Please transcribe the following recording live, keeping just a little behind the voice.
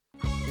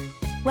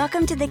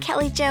Welcome to the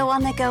Kelly Jo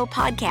on the Go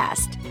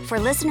podcast for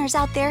listeners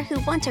out there who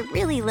want to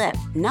really live,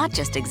 not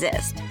just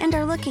exist, and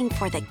are looking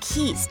for the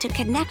keys to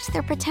connect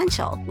their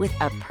potential with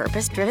a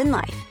purpose-driven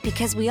life.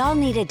 Because we all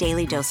need a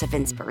daily dose of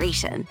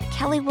inspiration,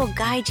 Kelly will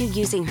guide you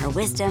using her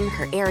wisdom,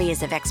 her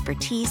areas of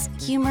expertise,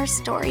 humor,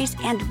 stories,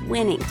 and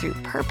winning through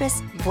purpose,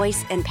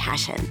 voice, and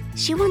passion.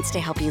 She wants to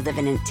help you live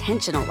an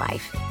intentional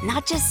life,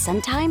 not just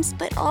sometimes,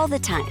 but all the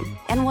time.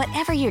 And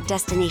whatever your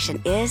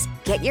destination is,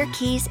 get your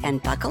keys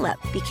and buckle up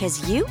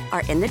because you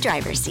are in the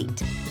driver's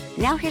seat.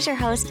 Now here's your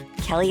host,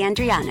 Kelly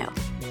Andriano.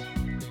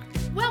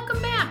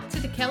 Welcome back to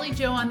the Kelly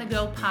Jo on the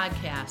Go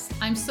podcast.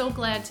 I'm so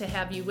glad to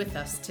have you with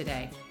us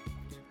today.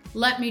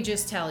 Let me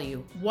just tell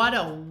you, what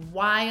a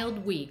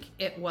wild week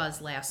it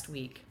was last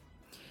week.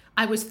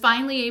 I was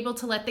finally able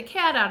to let the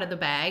cat out of the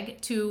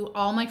bag to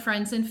all my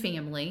friends and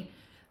family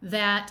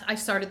that I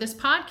started this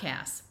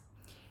podcast.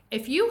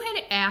 If you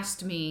had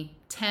asked me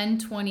 10,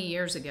 20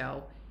 years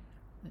ago,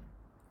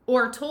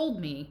 or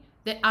told me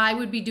that I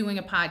would be doing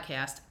a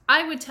podcast,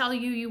 I would tell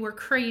you you were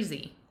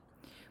crazy.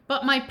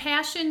 But my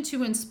passion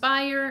to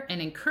inspire and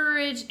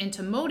encourage and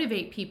to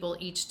motivate people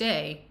each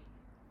day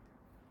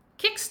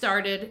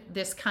kickstarted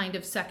this kind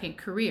of second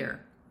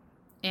career.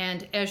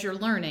 And as you're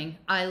learning,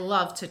 I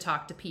love to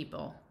talk to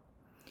people.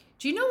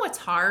 Do you know what's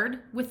hard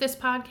with this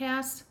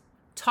podcast?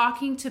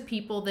 Talking to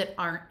people that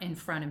aren't in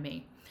front of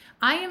me.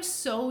 I am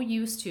so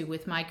used to,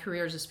 with my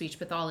career as a speech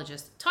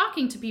pathologist,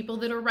 talking to people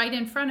that are right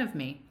in front of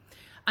me.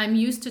 I'm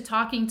used to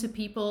talking to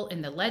people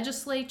in the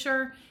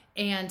legislature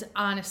and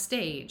on a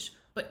stage,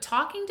 but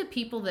talking to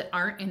people that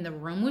aren't in the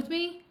room with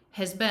me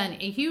has been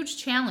a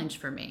huge challenge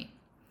for me.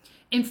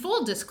 In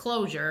full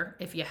disclosure,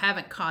 if you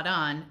haven't caught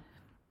on,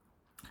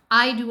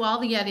 I do all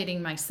the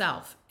editing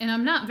myself, and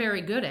I'm not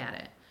very good at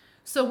it.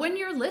 So when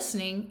you're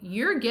listening,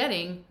 you're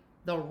getting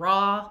the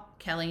raw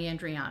Kelly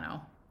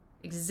Andriano,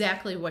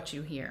 exactly what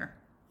you hear.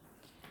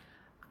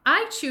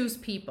 I choose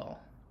people.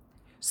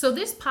 So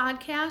this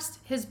podcast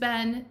has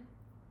been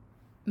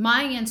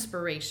my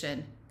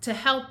inspiration to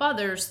help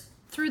others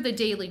through the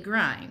daily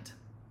grind.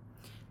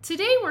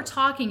 Today we're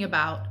talking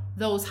about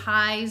those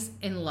highs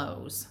and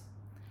lows.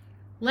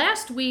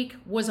 Last week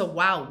was a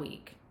wow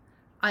week.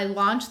 I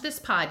launched this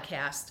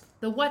podcast,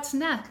 the What's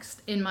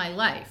Next in My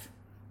Life.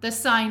 The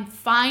sign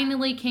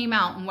finally came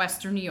out in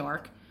Western New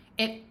York.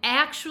 It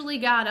actually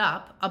got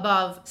up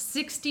above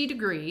 60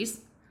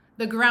 degrees.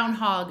 The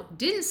groundhog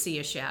didn't see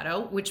a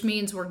shadow, which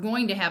means we're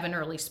going to have an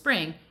early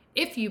spring,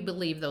 if you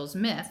believe those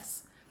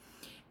myths.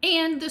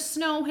 And the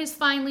snow has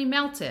finally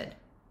melted.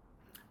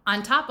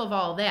 On top of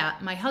all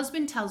that, my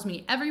husband tells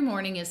me every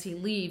morning as he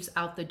leaves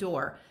out the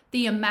door,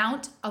 the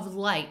amount of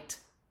light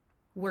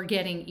we're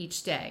getting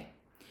each day.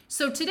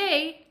 So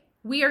today,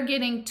 we are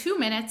getting 2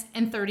 minutes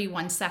and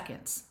 31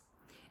 seconds.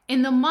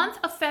 In the month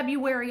of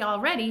February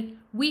already,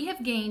 we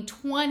have gained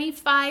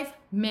 25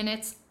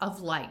 minutes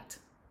of light.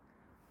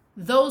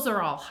 Those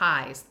are all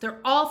highs. They're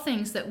all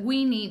things that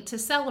we need to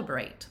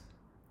celebrate.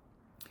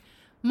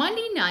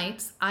 Monday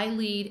nights, I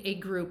lead a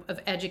group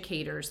of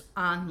educators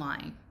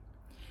online.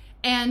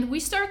 And we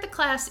start the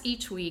class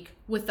each week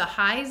with the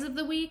highs of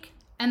the week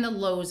and the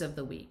lows of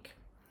the week.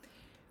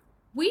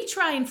 We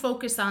try and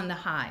focus on the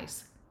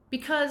highs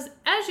because,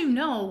 as you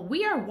know,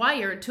 we are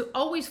wired to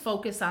always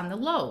focus on the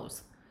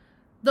lows.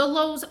 The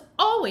lows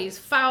always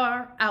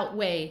far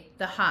outweigh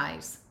the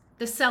highs,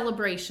 the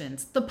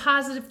celebrations, the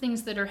positive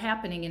things that are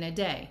happening in a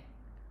day.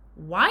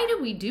 Why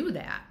do we do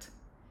that?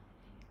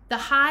 The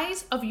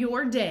highs of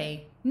your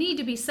day need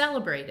to be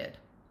celebrated.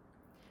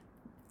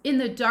 In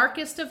the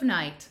darkest of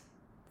night,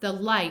 the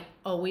light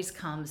always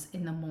comes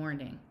in the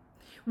morning.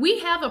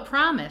 We have a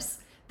promise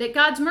that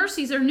God's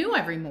mercies are new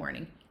every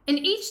morning, and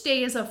each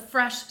day is a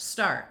fresh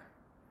start.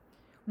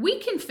 We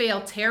can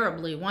fail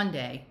terribly one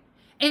day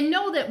and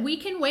know that we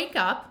can wake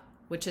up,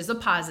 which is a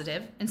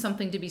positive and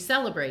something to be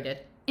celebrated,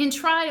 and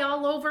try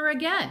all over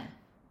again.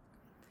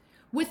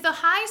 With the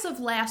highs of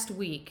last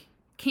week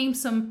came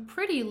some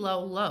pretty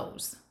low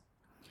lows.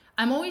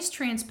 I'm always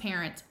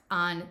transparent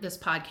on this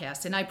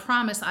podcast, and I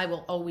promise I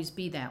will always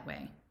be that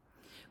way.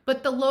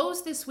 But the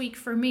lows this week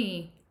for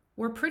me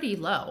were pretty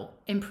low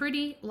and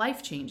pretty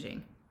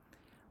life-changing.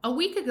 A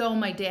week ago,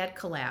 my dad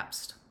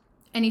collapsed,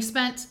 and he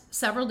spent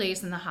several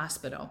days in the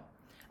hospital.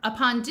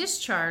 Upon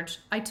discharge,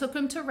 I took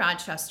him to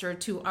Rochester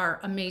to our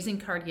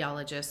amazing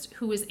cardiologist,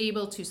 who was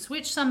able to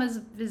switch some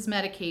of his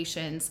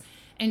medications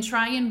and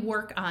try and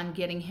work on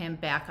getting him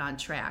back on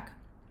track.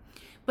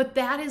 But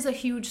that is a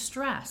huge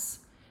stress,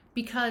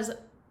 because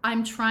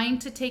I'm trying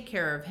to take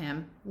care of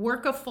him,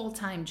 work a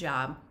full-time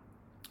job,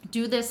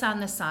 do this on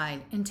the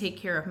side, and take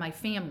care of my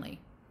family.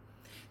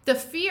 The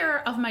fear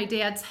of my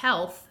dad's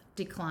health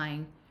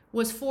decline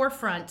was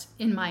forefront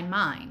in my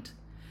mind.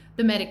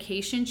 The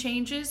medication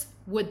changes,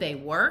 would they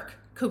work?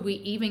 Could we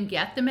even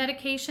get the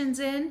medications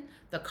in?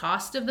 The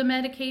cost of the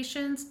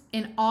medications,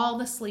 and all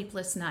the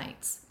sleepless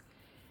nights.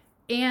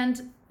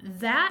 And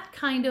that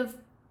kind of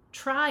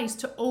tries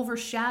to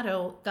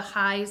overshadow the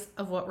highs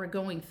of what we're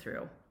going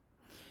through.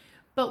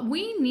 But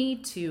we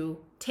need to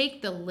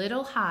take the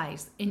little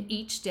highs in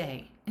each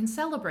day and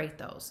celebrate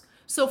those.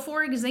 So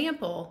for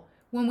example,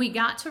 when we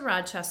got to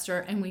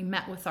Rochester and we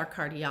met with our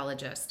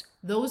cardiologist,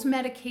 those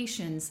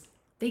medications,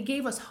 they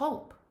gave us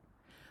hope.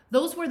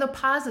 Those were the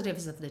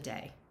positives of the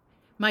day.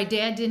 My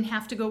dad didn't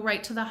have to go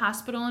right to the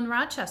hospital in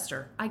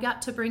Rochester. I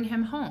got to bring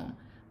him home.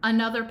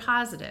 Another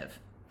positive.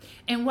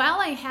 And while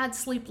I had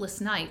sleepless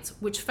nights,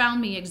 which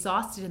found me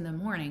exhausted in the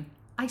morning,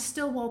 I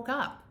still woke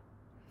up.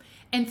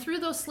 And through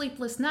those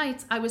sleepless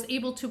nights, I was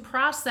able to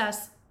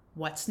process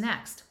what's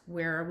next.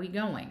 Where are we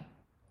going?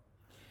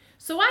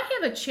 So I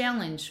have a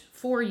challenge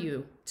for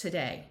you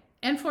today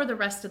and for the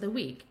rest of the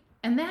week.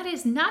 And that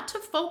is not to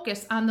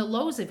focus on the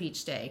lows of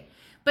each day,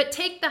 but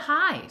take the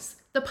highs,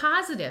 the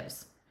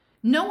positives,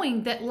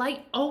 knowing that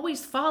light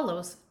always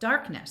follows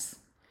darkness.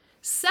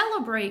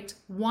 Celebrate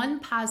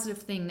one positive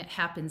thing that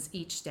happens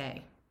each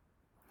day.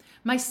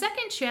 My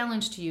second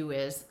challenge to you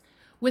is,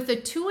 with the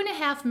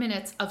 2.5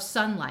 minutes of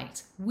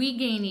sunlight we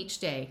gain each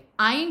day,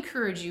 I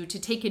encourage you to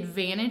take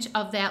advantage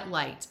of that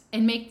light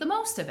and make the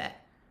most of it.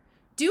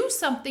 Do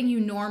something you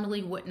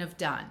normally wouldn't have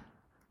done.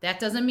 That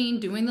doesn't mean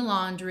doing the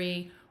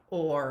laundry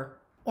or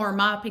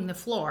mopping the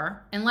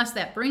floor, unless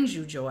that brings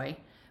you joy,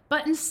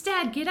 but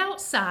instead get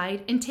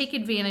outside and take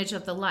advantage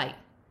of the light.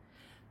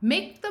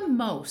 Make the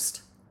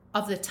most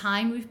of the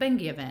time we've been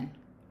given.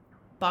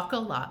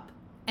 Buckle up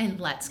and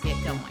let's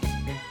get going.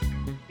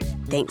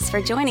 Thanks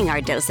for joining our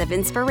dose of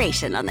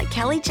inspiration on the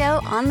Kelly Jo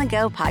On The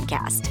Go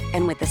podcast.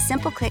 And with a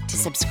simple click to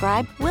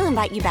subscribe, we'll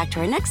invite you back to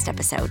our next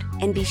episode.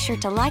 And be sure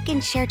to like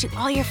and share to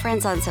all your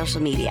friends on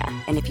social media.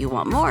 And if you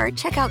want more,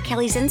 check out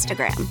Kelly's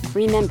Instagram.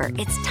 Remember,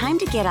 it's time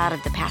to get out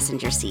of the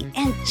passenger seat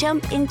and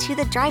jump into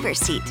the driver's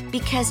seat,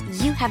 because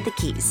you have the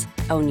keys.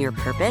 Own your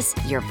purpose,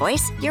 your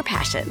voice, your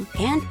passion,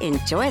 and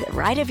enjoy the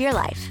ride of your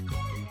life.